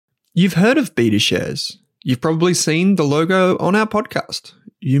You've heard of BetaShares. You've probably seen the logo on our podcast.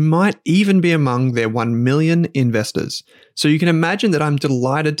 You might even be among their 1 million investors. So you can imagine that I'm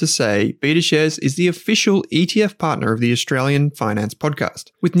delighted to say BetaShares is the official ETF partner of the Australian Finance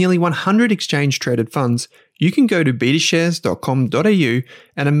Podcast. With nearly 100 exchange-traded funds, you can go to betashares.com.au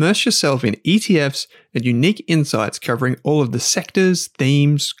and immerse yourself in ETFs and unique insights covering all of the sectors,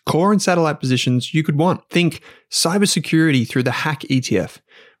 themes, core and satellite positions you could want. Think cybersecurity through the Hack ETF,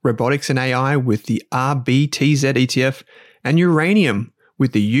 robotics and AI with the RBTZ ETF, and uranium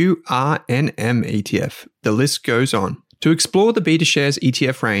with the URNM ETF. The list goes on. To explore the BetaShares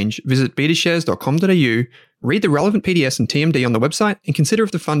ETF range, visit betashares.com.au, read the relevant PDS and TMD on the website, and consider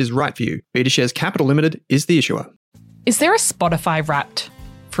if the fund is right for you. BetaShares Capital Limited is the issuer. Is there a Spotify Wrapped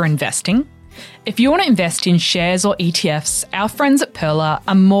for investing? If you want to invest in shares or ETFs, our friends at Pearler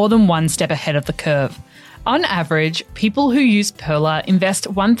are more than one step ahead of the curve. On average, people who use Pearler invest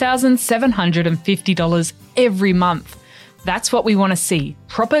 $1,750 every month. That's what we want to see,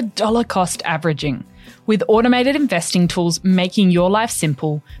 proper dollar cost averaging. With automated investing tools making your life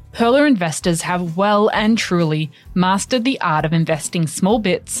simple, Pearler investors have well and truly mastered the art of investing small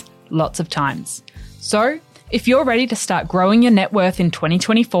bits, lots of times. So, if you're ready to start growing your net worth in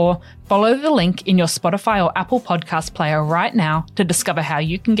 2024, follow the link in your Spotify or Apple podcast player right now to discover how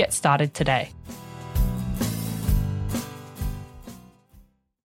you can get started today.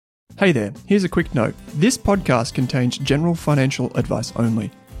 Hey there, here's a quick note. This podcast contains general financial advice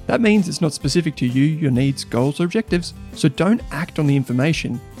only. That means it's not specific to you, your needs, goals, or objectives, so don't act on the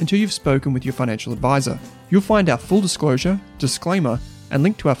information until you've spoken with your financial advisor. You'll find our full disclosure, disclaimer, and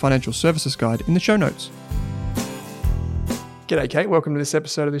link to our financial services guide in the show notes. G'day, Kate. Welcome to this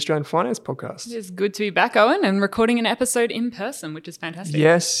episode of the Australian Finance Podcast. It's good to be back, Owen, and recording an episode in person, which is fantastic.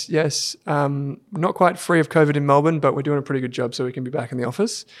 Yes. Not quite free of COVID in Melbourne, but we're doing a pretty good job so we can be back in the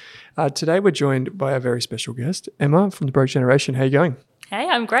office. Today we're joined by a very special guest, Emma from The Broke Generation. How are you going? Hey,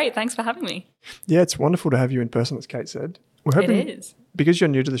 I'm great. Thanks for having me. Yeah, it's wonderful to have you in person, as Kate said. We're hoping, it is. Because you're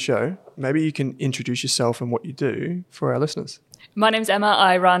new to the show, maybe you can introduce yourself and what you do for our listeners. My name's Emma.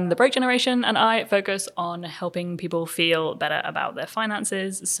 I run The Broke Generation and I focus on helping people feel better about their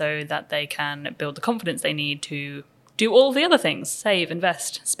finances so that they can build the confidence they need to do all the other things, save,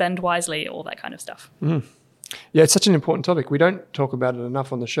 invest, spend wisely, all that kind of stuff. Mm. Yeah, it's such an important topic. We don't talk about it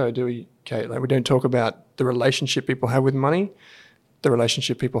enough on the show, do we, Kate? Like, we don't talk about the relationship people have with money, the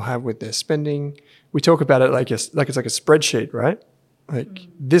relationship people have with their spending. We talk about it like it's like a spreadsheet, right? Like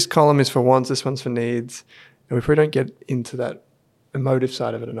this column is for wants, this one's for needs. And we probably don't get into that emotive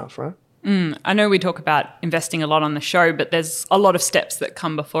side of it enough, right? I know we talk about investing a lot on the show, but there's a lot of steps that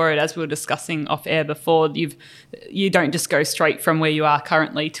come before it. As we were discussing off air before, you don't just go straight from where you are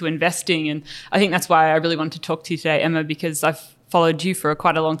currently to investing. And I think that's why I really wanted to talk to you today, Emma, because I've followed you for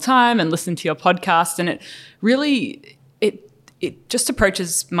quite a long time and listened to your podcast, and it really, it just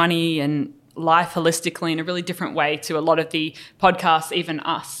approaches money and life holistically in a really different way to a lot of the podcasts, even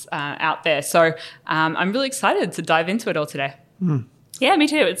us out there. So I'm really excited to dive into it all today. Mm. Yeah, me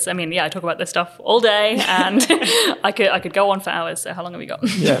too. I talk about this stuff all day and I could go on for hours. So how long have we got?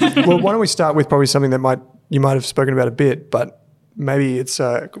 Yeah. Well, why don't we start with probably something that you might have spoken about a bit, but maybe it's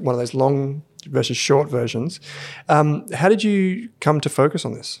one of those long versus short versions. How did you come to focus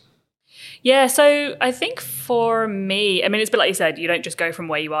on this? Yeah, so I think for me, it's a bit like you said, you don't just go from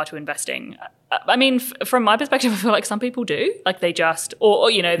where you are to investing. From my perspective, I feel like some people do. Like they just,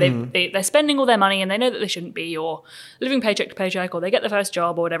 they're spending all their money and they know that they shouldn't be, or living paycheck to paycheck, or they get their first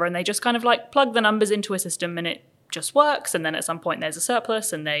job or whatever, and they just kind of like plug the numbers into a system and it just works. And then at some point there's a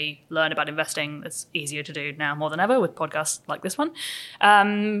surplus and they learn about investing. It's easier to do now more than ever with podcasts like this one.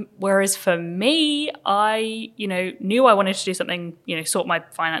 Whereas for me, I, knew I wanted to do something, sort my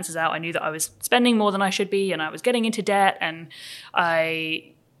finances out. I knew that I was spending more than I should be and I was getting into debt, and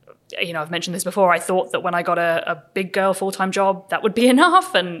I've mentioned this before, I thought that when I got a big girl full-time job, that would be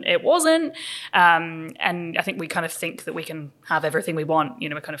enough, and it wasn't. And I think we kind of think that we can have everything we want,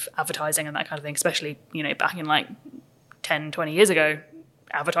 we're kind of advertising and that kind of thing, especially, back in like 10, 20 years ago.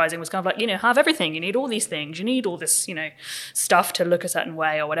 Advertising was kind of like, have everything. You need all these things. You need all this, stuff to look a certain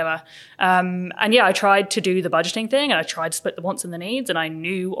way or whatever. I tried to do the budgeting thing and I tried to split the wants and the needs. And I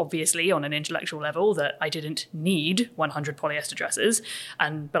knew, obviously, on an intellectual level that I didn't need 100 polyester dresses,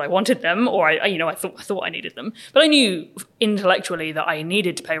 but I wanted them, or I thought I needed them. But I knew intellectually that I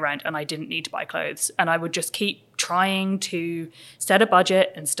needed to pay rent and I didn't need to buy clothes. And I would just keep trying to set a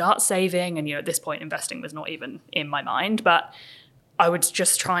budget and start saving. And, at this point, investing was not even in my mind, but I would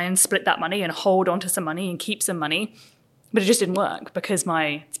just try and split that money and hold on to some money and keep some money. But it just didn't work because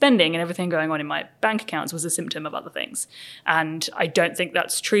my spending and everything going on in my bank accounts was a symptom of other things. And I don't think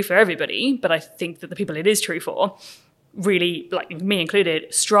that's true for everybody, but I think that the people it is true for really, like me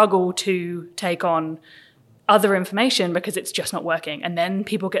included, struggle to take on other information because it's just not working. And then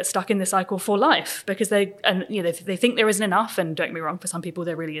people get stuck in the cycle for life because they think there isn't enough. And don't get me wrong, for some people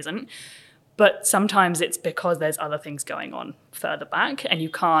there really isn't. But sometimes it's because there's other things going on further back, and you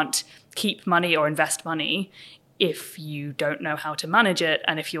can't keep money or invest money if you don't know how to manage it,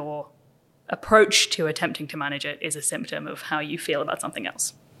 and if your approach to attempting to manage it is a symptom of how you feel about something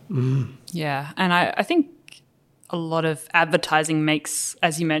else. Yeah, and I think a lot of advertising makes,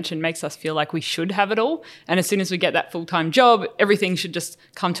 as you mentioned, makes us feel like we should have it all. And as soon as we get that full-time job, everything should just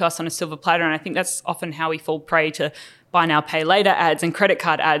come to us on a silver platter. And I think that's often how we fall prey to buy now, pay later ads and credit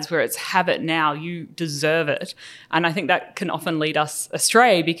card ads, where it's have it now, you deserve it. And I think that can often lead us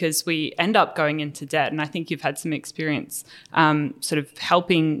astray because we end up going into debt. And I think you've had some experience sort of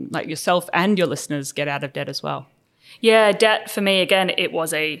helping like yourself and your listeners get out of debt as well. Yeah, debt for me, again, it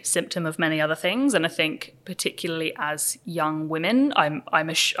was a symptom of many other things. And I think particularly as young women,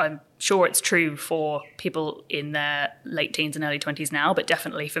 I'm sure it's true for people in their late teens and early 20s now, but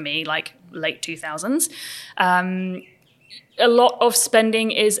definitely for me, like late 2000s. A lot of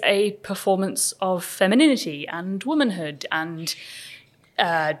spending is a performance of femininity and womanhood and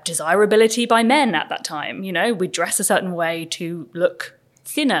desirability by men at that time. You know, we dress a certain way to look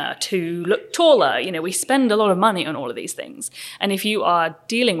thinner, to look taller. You know, we spend a lot of money on all of these things. And if you are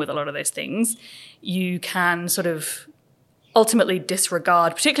dealing with a lot of those things, you can sort of ultimately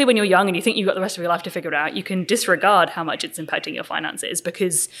disregard, particularly when you're young and you think you've got the rest of your life to figure it out, you can disregard how much it's impacting your finances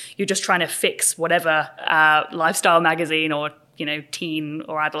because you're just trying to fix whatever lifestyle magazine or, you know, teen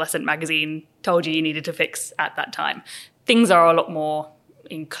or adolescent magazine told you needed to fix at that time. Things are a lot more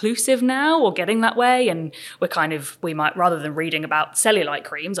inclusive now, or getting that way, and we might, rather than reading about cellulite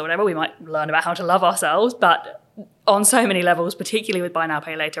creams or whatever, we might learn about how to love ourselves, but on so many levels, particularly with buy now,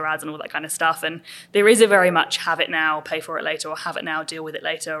 pay later ads and all that kind of stuff. And there is a very much have it now, pay for it later, or have it now, deal with it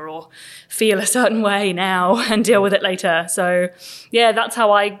later, or feel a certain way now and deal with it later. So yeah, that's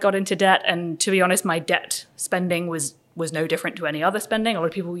how I got into debt. And to be honest, my debt spending was no different to any other spending. A lot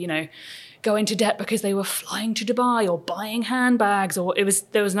of people, you know, go into debt because they were flying to Dubai or buying handbags, or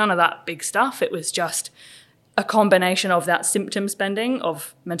there was none of that big stuff. It was just a combination of that symptom spending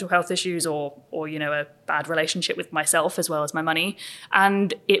of mental health issues or you know, a bad relationship with myself as well as my money,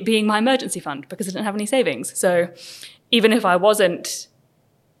 and it being my emergency fund because I didn't have any savings. So even if I wasn't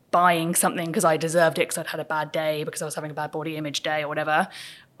buying something because I deserved it because I'd had a bad day, because I was having a bad body image day or whatever,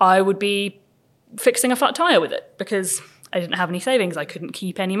 I would be fixing a flat tire with it because I didn't have any savings. I couldn't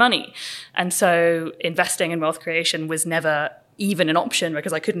keep any money. And so investing in wealth creation was never even an option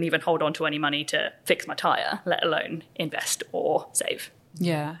because I couldn't even hold on to any money to fix my tire, let alone invest or save.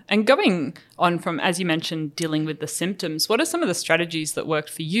 Yeah. And going on from, as you mentioned, dealing with the symptoms, what are some of the strategies that worked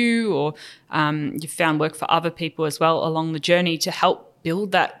for you, or you found work for other people as well along the journey to help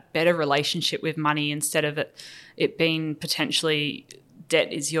build that better relationship with money instead of it being potentially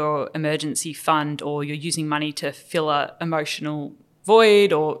debt is your emergency fund, or you're using money to fill a emotional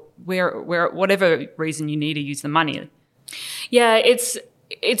void, or where whatever reason you need to use the money? Yeah, it's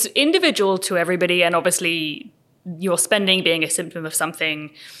individual to everybody, and obviously your spending being a symptom of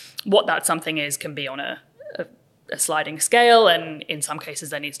something, what that something is can be on a sliding scale, and in some cases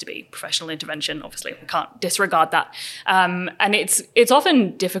there needs to be professional intervention. Obviously, we can't disregard that, and it's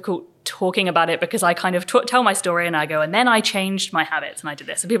often difficult talking about it because I kind of tell my story and I go, and then I changed my habits and I did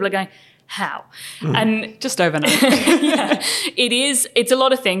this, and people are going, how? And just overnight. Yeah, it's a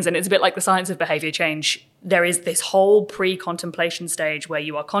lot of things, and it's a bit like the science of behavior change. There is this whole pre-contemplation stage where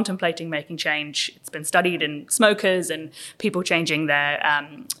you are contemplating making change. It's been studied in smokers and people changing their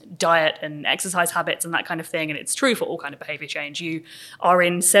diet and exercise habits and that kind of thing, and it's true for all kind of behavior change. You are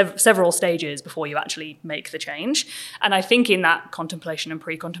in several stages before you actually make the change. And I think in that contemplation and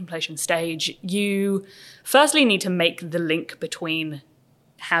pre-contemplation stage, you firstly need to make the link between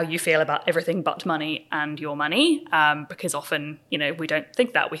how you feel about everything but money and your money, because often, you know, we don't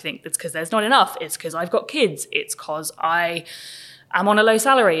think that. We think it's because there's not enough. It's because I've got kids. It's because I am on a low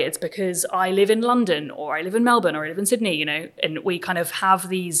salary. It's because I live in London, or I live in Melbourne, or I live in Sydney, you know, and we kind of have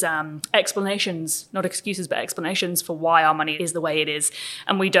these explanations, not excuses, but explanations for why our money is the way it is,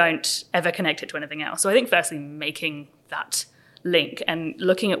 and we don't ever connect it to anything else. So I think firstly, making that link and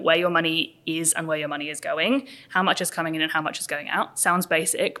looking at where your money is and where your money is going, how much is coming in and how much is going out. Sounds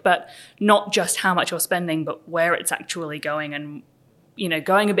basic, but not just how much you're spending, but where it's actually going, and, you know,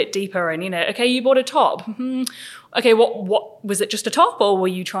 going a bit deeper and, you know, okay, you bought a top. Okay, what was it, just a top, or were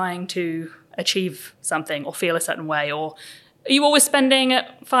you trying to achieve something or feel a certain way? Or are you always spending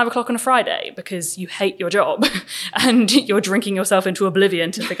at 5 o'clock on a Friday because you hate your job and you're drinking yourself into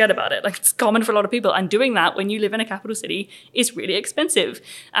oblivion to forget about it? Like, it's common for a lot of people. And doing that when you live in a capital city is really expensive.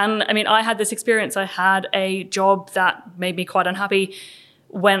 And I mean, I had this experience. I had a job that made me quite unhappy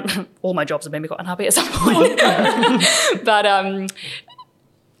when all my jobs have made me quite unhappy at some point. But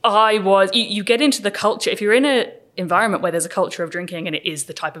you get into the culture. If you're in a environment where there's a culture of drinking, and it is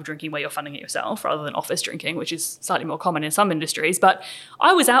the type of drinking where you're funding it yourself rather than office drinking, which is slightly more common in some industries. But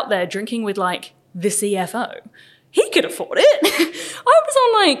I was out there drinking with like the CFO. He could afford it. I was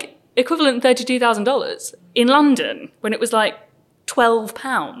on like equivalent $32,000 in London when it was like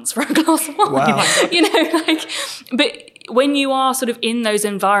 £12 for a glass of wine. Wow. But when you are sort of in those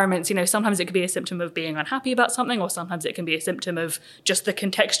environments, sometimes it could be a symptom of being unhappy about something, or sometimes it can be a symptom of just the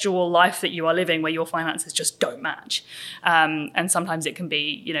contextual life that you are living where your finances just don't match. And sometimes it can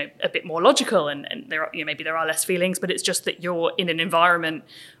be, a bit more logical, and there are, maybe there are less feelings, but it's just that you're in an environment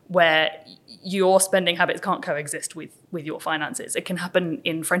where your spending habits can't coexist with your finances. It can happen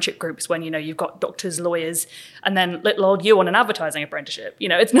in friendship groups when, you've got doctors, lawyers, and then little old you on an advertising apprenticeship.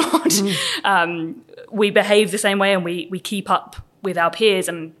 It's not, we behave the same way, and we keep up with our peers.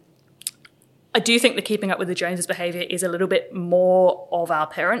 And I do think the keeping up with the Joneses behavior is a little bit more of our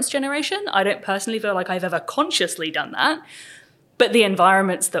parents' generation. I don't personally feel like I've ever consciously done that, but the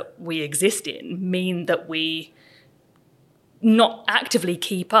environments that we exist in mean that we not actively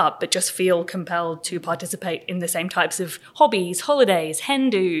keep up, but just feel compelled to participate in the same types of hobbies, holidays,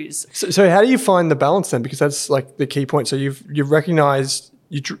 hen-dos. So how do you find the balance then? Because that's like the key point. So you've recognized,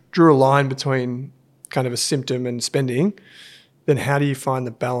 you drew a line between kind of a symptom and spending. Then how do you find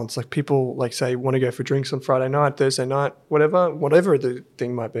the balance? Like, people say want to go for drinks on Friday night, Thursday night, whatever the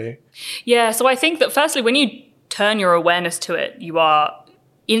thing might be. Yeah, so I think that firstly, when you turn your awareness to it, you are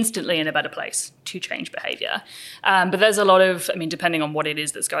instantly in a better place to change behavior. But there's a lot of, depending on what it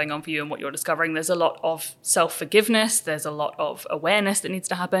is that's going on for you and what you're discovering, there's a lot of self-forgiveness, there's a lot of awareness that needs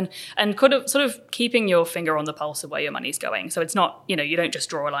to happen, and sort of keeping your finger on the pulse of where your money's going. So it's not, you don't just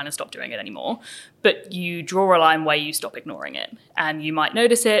draw a line and stop doing it anymore, but you draw a line where you stop ignoring it. And you might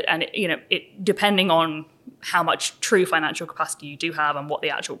notice it, and it depending on how much true financial capacity you do have and what the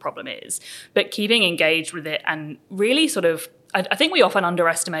actual problem is. But keeping engaged with it, and really sort of, I think we often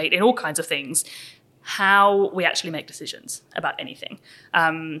underestimate in all kinds of things how we actually make decisions about anything.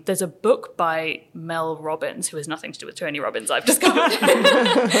 There's a book by Mel Robbins, who has nothing to do with Tony Robbins, I've discovered.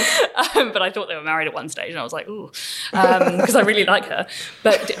 But I thought they were married at one stage, and I was like, ooh, because I really like her.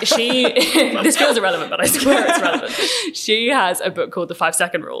 But this feels irrelevant, but I swear it's relevant. She has a book called The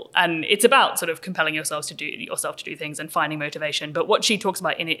 5-Second Rule, and it's about sort of compelling yourself to do things and finding motivation. But what she talks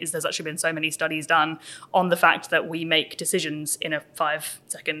about in it is there's actually been so many studies done on the fact that we make decisions in a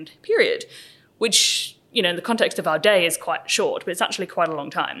 5-second period, which, in the context of our day is quite short, but it's actually quite a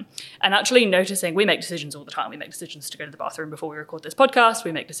long time. And actually noticing, we make decisions all the time. We make decisions to go to the bathroom before we record this podcast.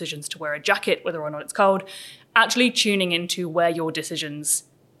 We make decisions to wear a jacket, whether or not it's cold. Actually tuning into where your decisions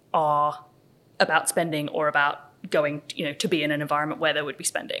are about spending or about going, to be in an environment where there would be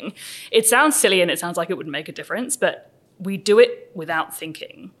spending. It sounds silly and it sounds like it wouldn't make a difference, but we do it without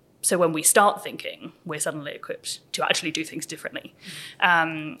thinking. So when we start thinking, we're suddenly equipped to actually do things differently.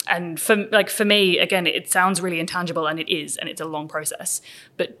 And for me, again, it sounds really intangible, and it is, and it's a long process.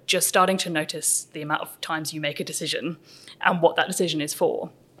 But just starting to notice the amount of times you make a decision and what that decision is for,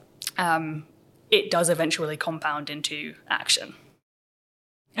 it does eventually compound into action.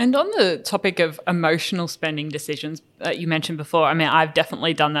 And on the topic of emotional spending decisions that you mentioned before, I've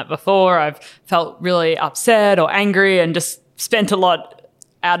definitely done that before. I've felt really upset or angry and just spent a lot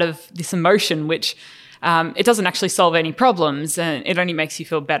out of this emotion, which it doesn't actually solve any problems, and it only makes you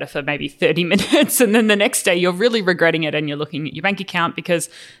feel better for maybe 30 minutes. And then the next day you're really regretting it, and you're looking at your bank account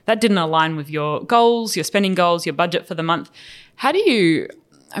because that didn't align with your goals, your spending goals, your budget for the month. How do you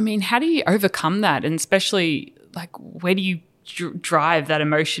overcome that? And especially, where do you drive that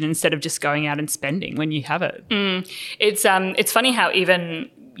emotion instead of just going out and spending when you have it? It's funny how even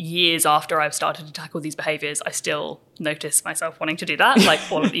years after I've started to tackle these behaviors, I still notice myself wanting to do that.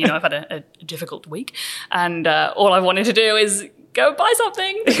 I've had a difficult week, and all I wanted to do is go buy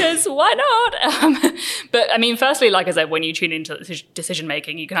something because why not? But firstly, like I said, when you tune into decision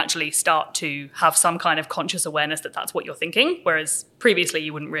making, you can actually start to have some kind of conscious awareness that that's what you're thinking, whereas previously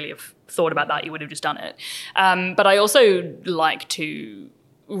you wouldn't really have thought about that. You would have just done it. But I also like to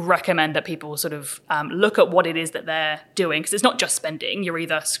recommend that people sort of look at what it is that they're doing, because it's not just spending. You're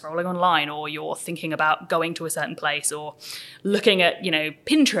either scrolling online, or you're thinking about going to a certain place, or looking at,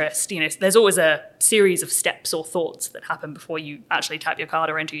 Pinterest. There's always a series of steps or thoughts that happen before you actually tap your card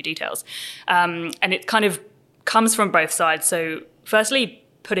or enter your details. And it kind of comes from both sides. So firstly,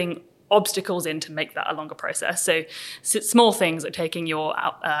 putting obstacles in to make that a longer process. So small things like taking your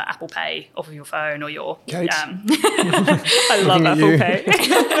Apple Pay off of your phone, or your I love Apple Pay.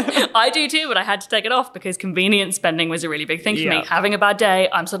 I do too, but I had to take it off because convenience spending was a really big thing for me. Having a bad day,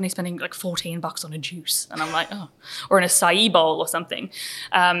 I'm suddenly spending like $14 on a juice, and I'm like, oh, or in a acai bowl or something.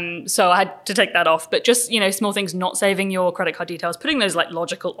 So I had to take that off. But just, small things, not saving your credit card details, putting those like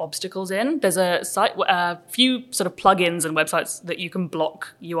logical obstacles in. There's a few sort of plugins and websites that you can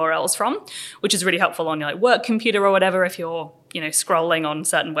block URLs from, which is really helpful on your work computer or whatever. If you're scrolling on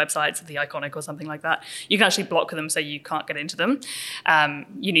certain websites, The Iconic or something like that, you can actually block them so you can't get into them.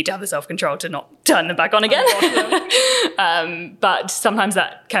 You need to have the self-control to not turn them back on again. But sometimes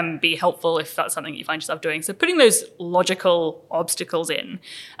that can be helpful if that's something you find yourself doing. So putting those logical obstacles in,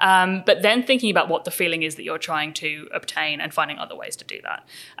 but then thinking about what the feeling is that you're trying to obtain and finding other ways to do that.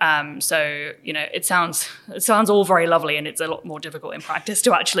 It sounds all very lovely, and it's a lot more difficult in practice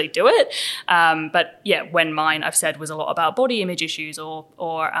to actually do it. But yeah, when mine, I've said, was a lot about body image issues, or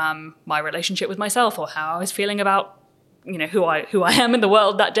my relationship with myself, or how I was feeling about who I am in the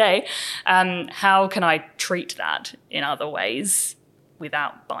world that day. How can I treat that in other ways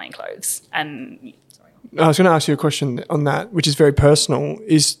without buying clothes? And I was going to ask you a question on that, which is very personal.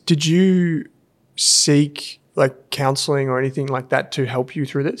 Did you seek counseling or anything like that to help you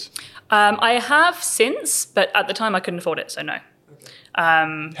through this? I have since, but at the time I couldn't afford it, so no.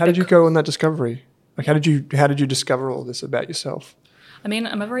 How did you go on that discovery? How did you discover all this about yourself? I mean,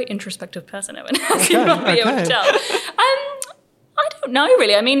 I'm a very introspective person, Owen, as you might be able to tell. I don't know,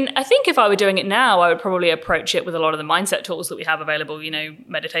 really. I mean, I think if I were doing it now, I would probably approach it with a lot of the mindset tools that we have available,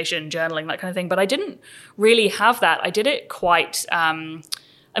 meditation, journaling, that kind of thing. But I didn't really have that. I did it quite... I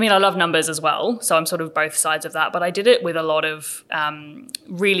love numbers as well, so I'm sort of both sides of that. But I did it with a lot of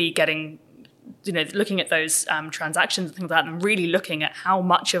really getting... looking at those transactions and things like that, and really looking at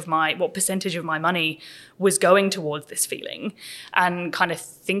what percentage of my money was going towards this feeling, and kind of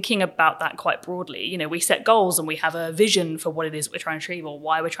thinking about that quite broadly. We set goals and we have a vision for what it is we're trying to achieve, or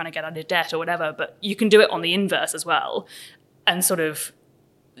why we're trying to get out of debt or whatever, but you can do it on the inverse as well. And sort of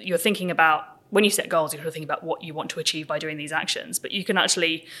you're thinking about, when you set goals, you're thinking about what you want to achieve by doing these actions, but you can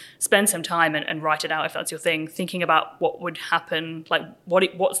actually spend some time and write it out if that's your thing, thinking about what would happen,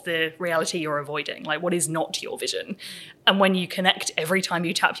 what's the reality you're avoiding, what is not your vision. And when you connect every time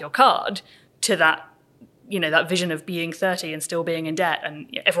you tap your card to that, that vision of being 30 and still being in debt,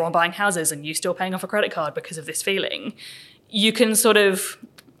 and everyone buying houses and you still paying off a credit card because of this feeling, you can sort of...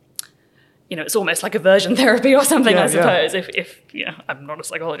 it's almost like aversion therapy or something, I suppose, if I'm not a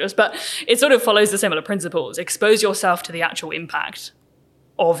psychologist, but it sort of follows the similar principles. Expose yourself to the actual impact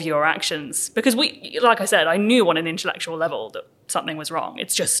of your actions. Because like I said, I knew on an intellectual level that something was wrong.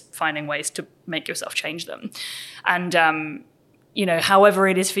 It's just finding ways to make yourself change them. And, however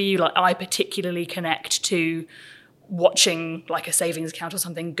it is for you, I particularly connect to watching a savings account or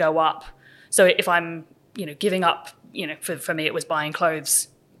something go up. So if I'm, giving up, for me, it was buying clothes.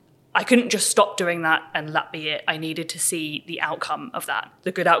 I couldn't just stop doing that and that be it. I needed to see the outcome of that,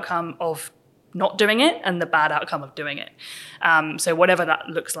 the good outcome of not doing it and the bad outcome of doing it. So whatever that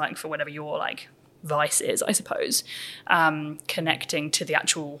looks like for whatever your vice is, I suppose, connecting to the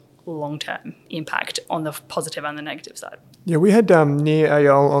actual long-term impact on the positive and the negative side. Yeah, we had Nir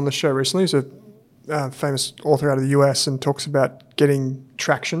Eyal on the show recently. He's a famous author out of the US and talks about getting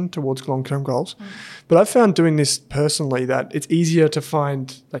traction towards long-term goals. But I've found doing this personally that it's easier to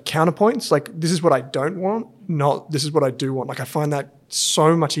find counterpoints. This is what I don't want, not this is what I do want. I find that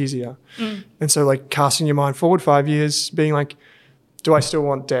so much easier. And so casting your mind forward 5 years, being do I still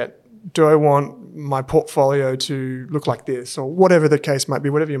want debt? Do I want my portfolio to look like this? Or whatever the case might be,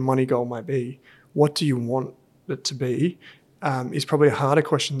 whatever your money goal might be, what do you want it to be? Is probably a harder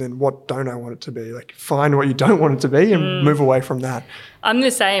question than what don't I want it to be. Find what you don't want it to be and move away from that. I'm the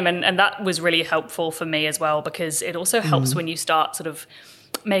same, and that was really helpful for me as well, because it also helps when you start sort of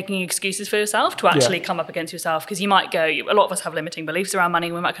making excuses for yourself to actually come up against yourself, because you might go, a lot of us have limiting beliefs around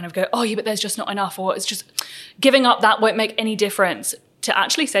money, we might kind of go, oh yeah, but there's just not enough, or it's just giving up that won't make any difference. To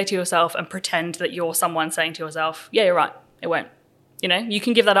actually say to yourself and pretend that you're someone saying to yourself, yeah, you're right, it won't. You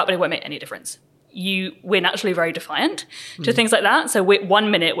can give that up, but it won't make any difference. We're naturally very defiant to things like that. So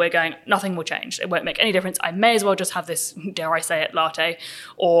 1 minute we're going, nothing will change. It won't make any difference. I may as well just have this, dare I say it, latte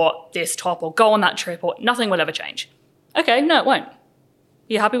or this top or go on that trip, or nothing will ever change. Okay, no, it won't.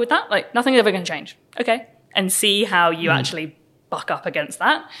 You happy with that? Like, nothing's ever going to change. Okay. And see how you actually buck up against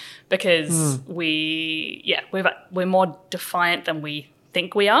that, because we're more defiant than we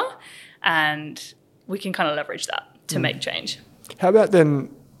think we are, and we can kind of leverage that to make change. How about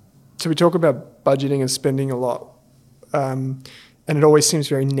then, so we talk about budgeting and spending a lot, and it always seems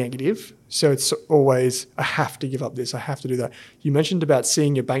very negative. So it's always, I have to give up this, I have to do that. You mentioned about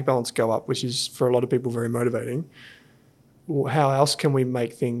seeing your bank balance go up, which is for a lot of people very motivating. How else can we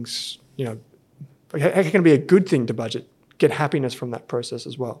make things, how can it be a good thing to budget, get happiness from that process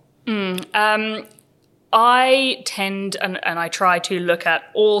as well? I tend, and I try to look at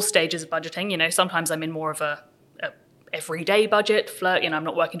all stages of budgeting. Sometimes I'm in more of a everyday budget flirt. I'm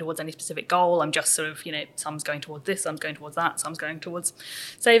not working towards any specific goal. I'm just sort of, some's going towards this, some's going towards that, some's going towards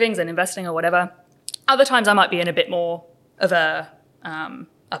savings and investing or whatever. Other times I might be in a bit more of a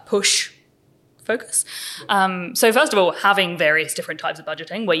push focus. So first of all, having various different types of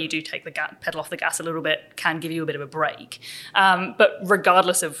budgeting where you do take the pedal off the gas a little bit can give you a bit of a break. But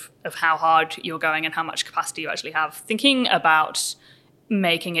regardless of how hard you're going and how much capacity you actually have, thinking about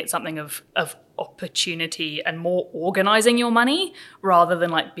making it something of opportunity and more organizing your money rather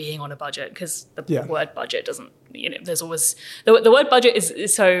than like being on a budget, because the word budget doesn't, there's always, the word budget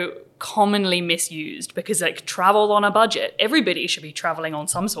is so commonly misused, because like travel on a budget, everybody should be traveling on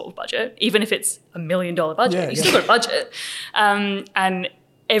some sort of budget, even if it's $1 million budget, still got a budget. And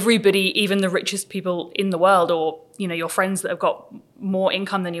everybody, even the richest people in the world, or your friends that have got more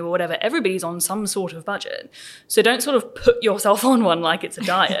income than you or whatever, everybody's on some sort of budget. So don't sort of put yourself on one like it's a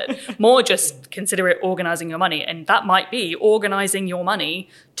diet. More just consider it organizing your money, and that might be organizing your money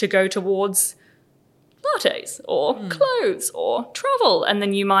to go towards lattes or clothes or travel. And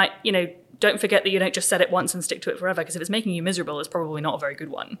then you might, don't forget that you don't just set it once and stick to it forever, because if it's making you miserable, it's probably not a very good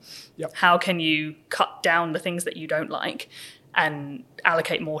one. Yep. How can you cut down the things that you don't like and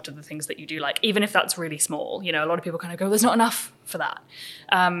allocate more to the things that you do like, even if that's really small? A lot of people kind of go, there's not enough for that.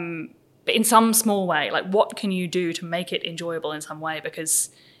 But in some small way, like what can you do to make it enjoyable in some way? Because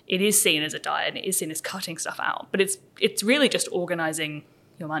it is seen as a diet and it is seen as cutting stuff out, but it's really just organizing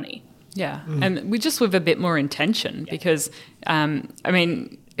your money. Yeah. And with a bit more intention, because,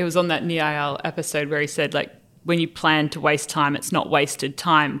 it was on that Niall episode where he said, like, when you plan to waste time, it's not wasted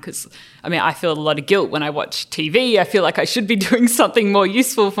time. Because, I feel a lot of guilt when I watch TV. I feel like I should be doing something more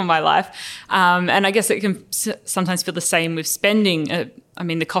useful for my life. And I guess it can sometimes feel the same with spending.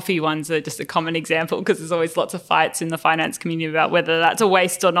 The coffee ones are just a common example, because there's always lots of fights in the finance community about whether that's a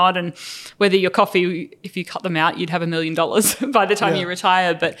waste or not, and whether your coffee, if you cut them out, you'd have $1 million by the time you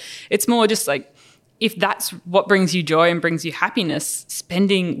retire. But it's more just like, if that's what brings you joy and brings you happiness,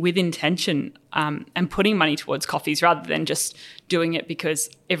 spending with intention and putting money towards coffees rather than just doing it because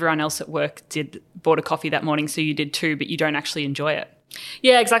everyone else at work bought a coffee that morning, so you did too, but you don't actually enjoy it.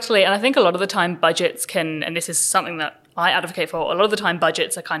 Yeah, exactly. And I think a lot of the time budgets can, and this is something that I advocate for, a lot of the time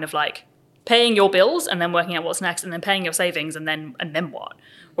budgets are kind of like paying your bills and then working out what's next, and then paying your savings and then what?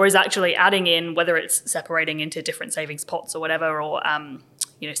 Whereas actually adding in, whether it's separating into different savings pots or whatever, or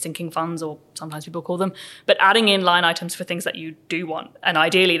sinking funds, or sometimes people call them, but adding in line items for things that you do want. And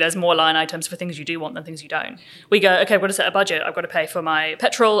ideally there's more line items for things you do want than things you don't. We go, okay, I've got to set a budget. I've got to pay for my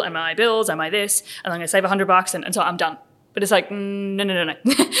petrol and my bills and my this, and I'm going to save $100 and so I'm done. But it's like, no.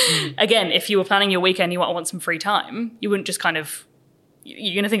 Again, if you were planning your weekend, you want some free time, you wouldn't just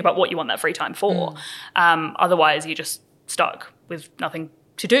you're going to think about what you want that free time for. Otherwise you're just stuck with nothing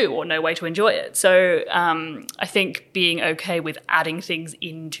to do or no way to enjoy it. So I think being okay with adding things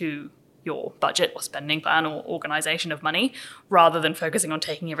into your budget or spending plan or organization of money, rather than focusing on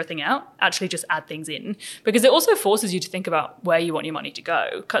taking everything out, actually just add things in, because it also forces you to think about where you want your money to go.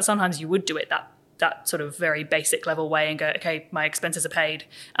 Because sometimes you would do it that sort of very basic level way and go, okay, my expenses are paid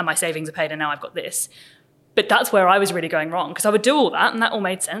and my savings are paid and now I've got this. But that's where I was really going wrong, because I would do all that and that all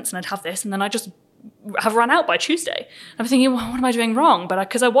made sense and I'd have this, and then I just have run out by Tuesday. I'm thinking, well, what am I doing wrong? But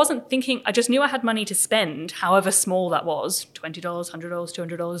because I wasn't thinking, I just knew I had money to spend, however small that was, $20, $100,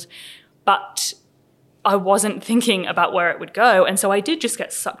 $200, but I wasn't thinking about where it would go. And so I did just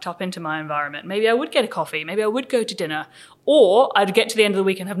get sucked up into my environment. Maybe I would get a coffee, maybe I would go to dinner, or I'd get to the end of the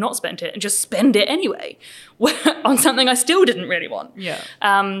week and have not spent it and just spend it anyway on something I still didn't really want. Yeah.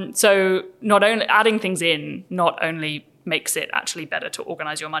 So not only adding things in, not only makes it actually better to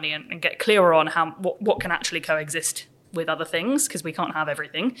organize your money and get clearer on what can actually coexist with other things, because we can't have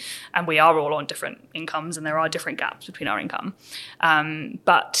everything, and we are all on different incomes and there are different gaps between our income.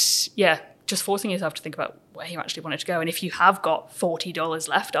 But yeah, just forcing yourself to think about where you actually want it to go. And if you have got $40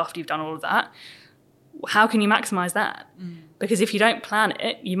 left after you've done all of that, how can you maximize that? Because if you don't plan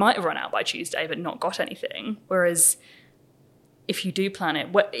it, you might have run out by Tuesday but not got anything. Whereas if you do plan it,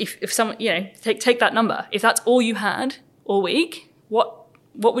 if someone, take that number. If that's all you had all week,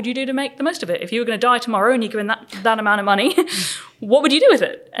 what would you do to make the most of it? If you were going to die tomorrow and you're given that amount of money, what would you do with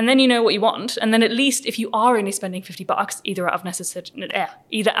it? And then you know what you want. And then at least if you are only spending $50, either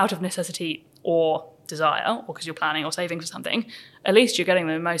out of necessity or desire, or because you're planning or saving for something, at least you're getting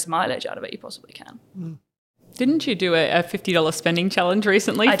the most mileage out of it you possibly can. Didn't you do a $50 spending challenge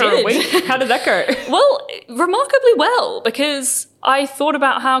recently I for did. a week? How did that go? Well, remarkably well, because I thought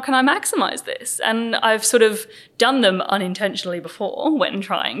about how can I maximize this? And I've sort of done them unintentionally before when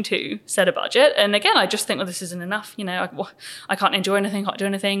trying to set a budget. And again, I just think, well, this isn't enough. I can't enjoy anything, can't do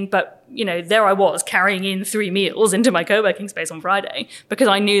anything. But, there I was carrying in 3 meals into my co-working space on Friday because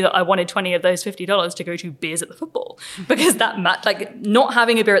I knew that I wanted 20 of those $50 to go to beers at the football because not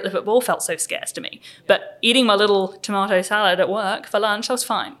having a beer at the football felt so scarce to me. But eating my little tomato salad at work for lunch, I was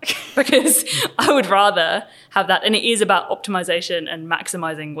fine because I would rather have that. And it is about optimization and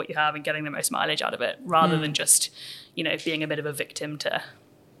maximizing what you have and getting the most mileage out of it rather than just, being a bit of a victim to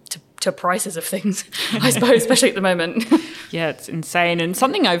prices of things, I suppose, especially at the moment. Yeah, it's insane. And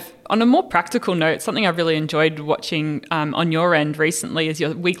on a more practical note, something I've really enjoyed watching on your end recently is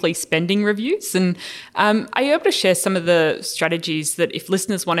your weekly spending reviews. And are you able to share some of the strategies that if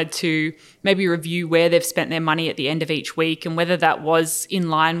listeners wanted to maybe review where they've spent their money at the end of each week and whether that was in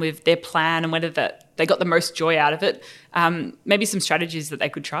line with their plan and whether that they got the most joy out of it, maybe some strategies that they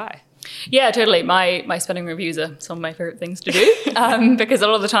could try? Yeah, totally. My spending reviews are some of my favorite things to do because a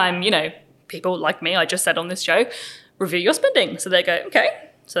lot of the time, people like me, I just said on this show, review your spending. So they go, okay.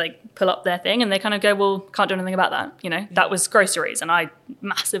 So they pull up their thing and they kind of go, well, can't do anything about that. That was groceries. And I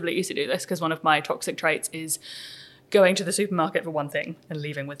massively used to do this because one of my toxic traits is going to the supermarket for one thing and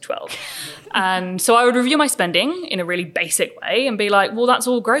leaving with 12. And so I would review my spending in a really basic way and be like, well, that's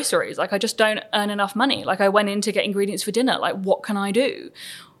all groceries. I just don't earn enough money. I went in to get ingredients for dinner. What can I do?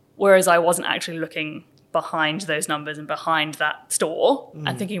 Whereas I wasn't actually looking behind those numbers and behind that store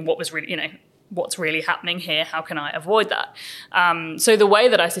and thinking what was really, what's really happening here? How can I avoid that? So the way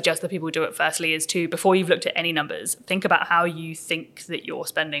that I suggest that people do it firstly is to, before you've looked at any numbers, think about how you think that your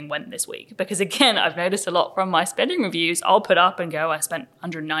spending went this week. Because again, I've noticed a lot from my spending reviews, I'll put up and go, I spent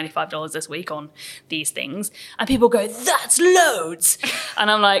 $195 this week on these things. And people go, that's loads. And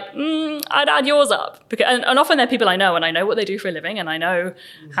I'm like, I'd add yours up. And often they're people I know and I know what they do for a living and I know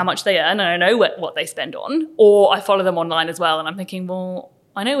how much they earn and I know what they spend on. Or I follow them online as well and I'm thinking, well,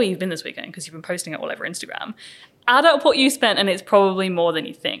 I know where you've been this weekend because you've been posting it all over Instagram. Add up what you spent and it's probably more than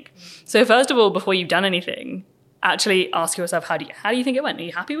you think. So first of all, before you've done anything, actually ask yourself, how do you think it went? Are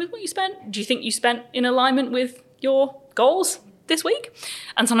you happy with what you spent? Do you think you spent in alignment with your goals this week?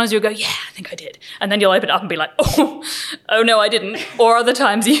 And sometimes you'll go, yeah, I think I did. And then you'll open it up and be like, oh no, I didn't. Or other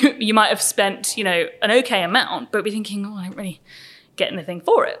times you might have spent, an okay amount, but be thinking, I don't really get anything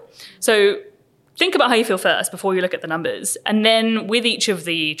for it. So think about how you feel first before you look at the numbers. And then with each of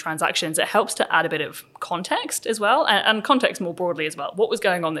the transactions, it helps to add a bit of context as well, and context more broadly as well. What was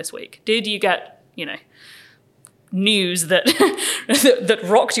going on this week? Did you get, news that that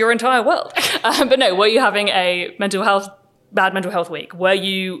rocked your entire world? But no, were you having a bad mental health week? Were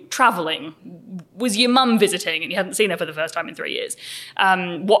you traveling? Was your mum visiting and you hadn't seen her for the first time in 3 years?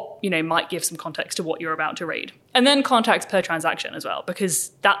 What might give some context to what you're about to read. And then context per transaction as well, because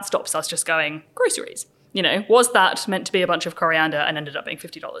that stops us just going, groceries. Was that meant to be a bunch of coriander and ended up being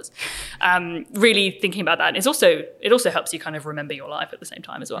 $50? Really thinking about that. And it also helps you kind of remember your life at the same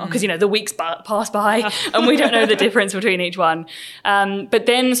time as well. Because, the weeks pass by and we don't know the difference between each one. But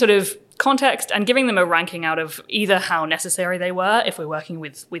then sort of context and giving them a ranking out of either how necessary they were, if we're working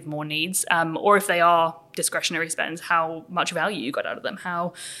with more needs, or if they are discretionary spends, how much value you got out of them,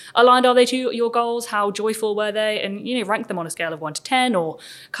 how aligned are they to your goals, how joyful were they, and rank them on a scale of 1 to 10 or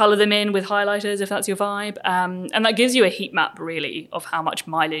color them in with highlighters if that's your vibe, and that gives you a heat map really of how much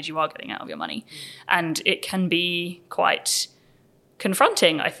mileage you are getting out of your money. And it can be quite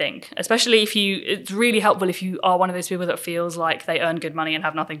confronting, I think, especially it's really helpful if you are one of those people that feels like they earn good money and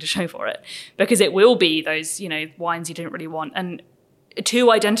have nothing to show for it, because it will be those, wines you didn't really want. And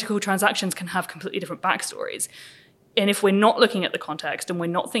 2 identical transactions can have completely different backstories. And if we're not looking at the context and we're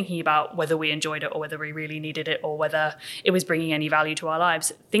not thinking about whether we enjoyed it or whether we really needed it or whether it was bringing any value to our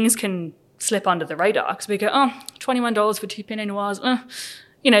lives, things can slip under the radar because we go, $21 for 2 Pinot Noirs.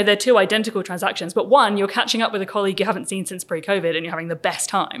 They're 2 identical transactions, but one, you're catching up with a colleague you haven't seen since pre-COVID and you're having the best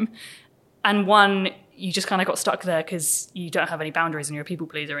time. And one, you just kind of got stuck there because you don't have any boundaries and you're a people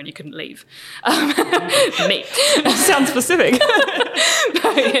pleaser and you couldn't leave. Me. Sounds specific.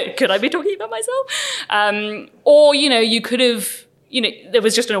 Could I be talking about myself? Or, you could have, there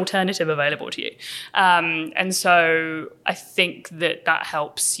was just an alternative available to you. And so I think that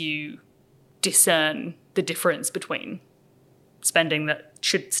helps you discern the difference between spending that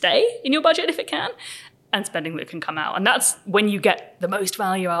should stay in your budget if it can, and spending that can come out. And that's when you get the most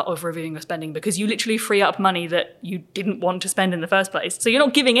value out of reviewing your spending, because you literally free up money that you didn't want to spend in the first place. So you're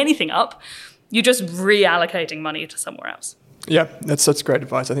not giving anything up. You're just reallocating money to somewhere else. Yeah, that's such great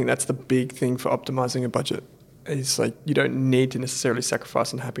advice. I think that's the big thing for optimizing a budget. It's like you don't need to necessarily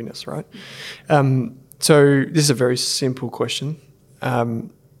sacrifice on happiness, right? So this is a very simple question.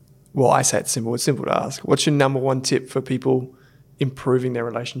 Well, I say it's simple. It's simple to ask. What's your number one tip for people improving their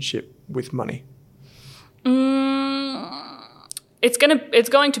relationship with money? It's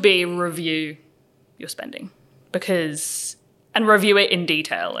going to be review your spending, and review it in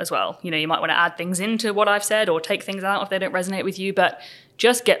detail as well. You might want to add things into what I've said or take things out if they don't resonate with you, but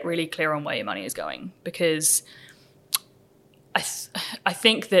just get really clear on where your money is going, because I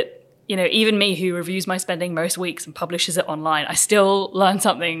think that, even me who reviews my spending most weeks and publishes it online, I still learn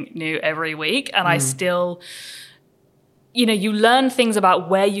something new every week, and I still... you learn things about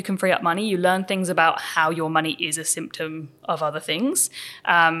where you can free up money. You learn things about how your money is a symptom of other things,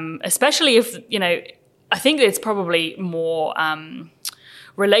 especially if, I think it's probably more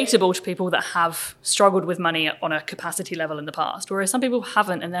relatable to people that have struggled with money on a capacity level in the past, whereas some people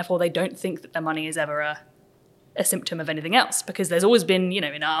haven't, and therefore they don't think that their money is ever a symptom of anything else, because there's always been,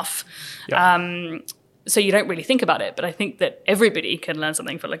 enough. Yeah. So you don't really think about it, but I think that everybody can learn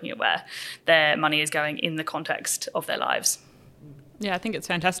something from looking at where their money is going in the context of their lives. Yeah, I think it's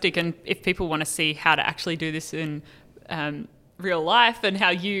fantastic. And if people want to see how to actually do this in real life and how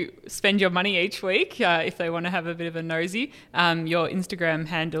you spend your money each week, if they want to have a bit of a nosy, your Instagram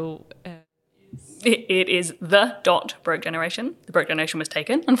handle... It is @broke generation. The broke generation was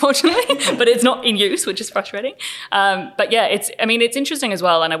taken, unfortunately, but it's not in use, which is frustrating. But yeah, it's interesting as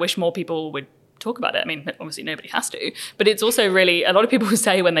well, and I wish more people would talk about it. Obviously nobody has to, but it's also really, a lot of people who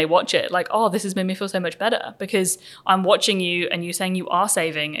say when they watch it, like, oh, this has made me feel so much better, because I'm watching you and you saying you are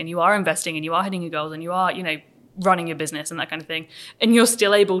saving and you are investing and you are hitting your goals and you are, running your business and that kind of thing, and you're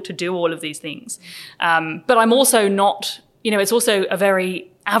still able to do all of these things. But I'm also not, it's also a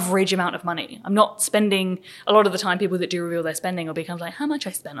very average amount of money. I'm not spending, a lot of the time people that do reveal their spending will become like, how much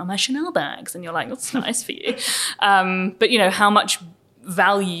I spent on my Chanel bags, and you're like, that's nice for you. But how much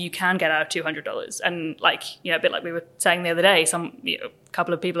value you can get out of $200, and a bit like we were saying the other day, a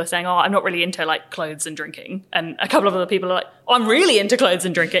couple of people are saying, oh, I'm not really into clothes and drinking, and a couple of other people are like, oh, I'm really into clothes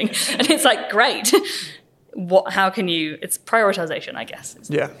and drinking, and it's like, great. How can you, it's prioritization, I guess.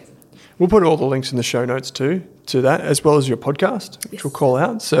 Yeah, we'll put all the links in the show notes too to that, as well as your podcast, which we'll call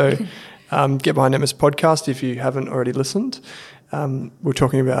out. So get behind Emma's podcast if you haven't already listened. We're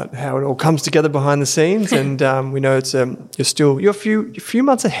talking about how it all comes together behind the scenes, and we know it's you're a few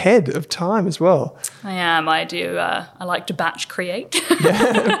months ahead of time as well. I am. I do. I like to batch create.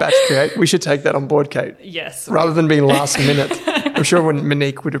 Yeah, batch create. We should take that on board, Kate. Yes. Rather than being last minute. I'm sure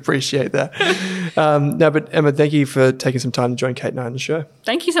Monique would appreciate that. No, but Emma, thank you for taking some time to join Kate and I on the show.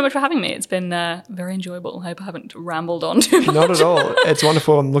 Thank you so much for having me. It's been very enjoyable. I hope I haven't rambled on too much. Not at all. It's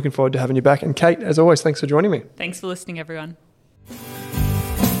wonderful. I'm looking forward to having you back. And Kate, as always, thanks for joining me. Thanks for listening, everyone.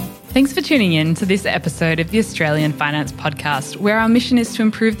 Thanks for tuning in to this episode of the Australian Finance Podcast, where our mission is to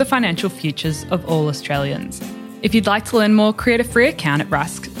improve the financial futures of all Australians. If you'd like to learn more, create a free account at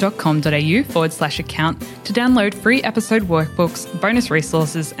rask.com.au/account to download free episode workbooks, bonus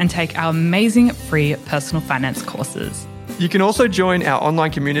resources, and take our amazing free personal finance courses. You can also join our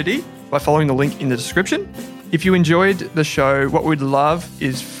online community by following the link in the description. If you enjoyed the show, what we'd love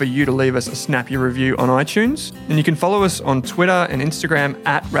is for you to leave us a snappy review on iTunes. And you can follow us on Twitter and Instagram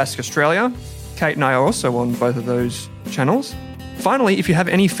 @Rask Australia. Kate and I are also on both of those channels. Finally, if you have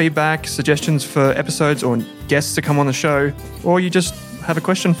any feedback, suggestions for episodes or guests to come on the show, or you just have a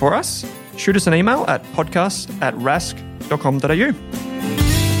question for us, shoot us an email at podcast@rask.com.au.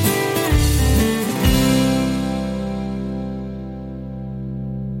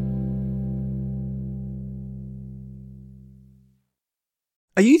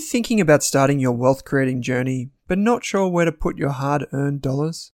 Are you thinking about starting your wealth creating journey, but not sure where to put your hard-earned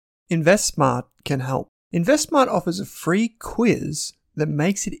dollars? InvestSmart can help. InvestSmart offers a free quiz that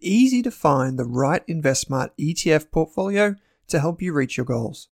makes it easy to find the right InvestSmart ETF portfolio to help you reach your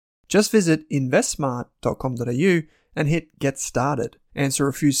goals. Just visit investsmart.com.au and hit Get Started. Answer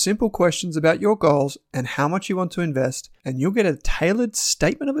a few simple questions about your goals and how much you want to invest, and you'll get a tailored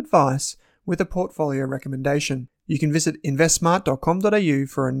statement of advice with a portfolio recommendation. You can visit investsmart.com.au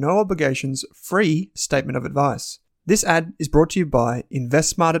for a no obligations free statement of advice. This ad is brought to you by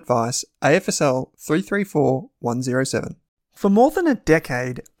InvestSmart Advice, AFSL 334107. For more than a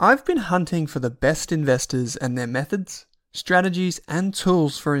decade, I've been hunting for the best investors and their methods, strategies, and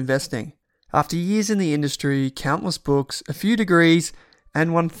tools for investing. After years in the industry, countless books, a few degrees,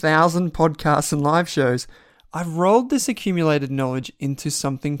 and 1,000 podcasts and live shows, I've rolled this accumulated knowledge into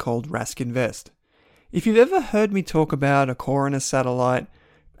something called Rask Invest. If you've ever heard me talk about a core and a satellite,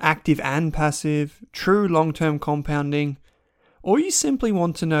 active and passive, true long-term compounding, or you simply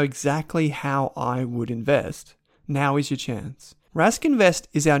want to know exactly how I would invest, now is your chance. Rask Invest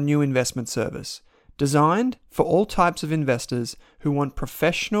is our new investment service, designed for all types of investors who want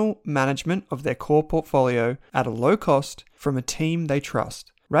professional management of their core portfolio at a low cost from a team they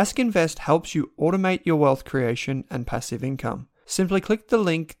trust. Rask Invest helps you automate your wealth creation and passive income. Simply click the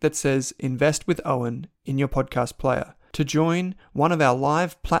link that says Invest with Owen in your podcast player to join one of our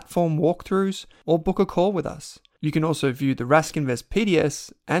live platform walkthroughs or book a call with us. You can also view the Rask Invest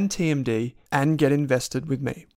PDS and TMD and get invested with me.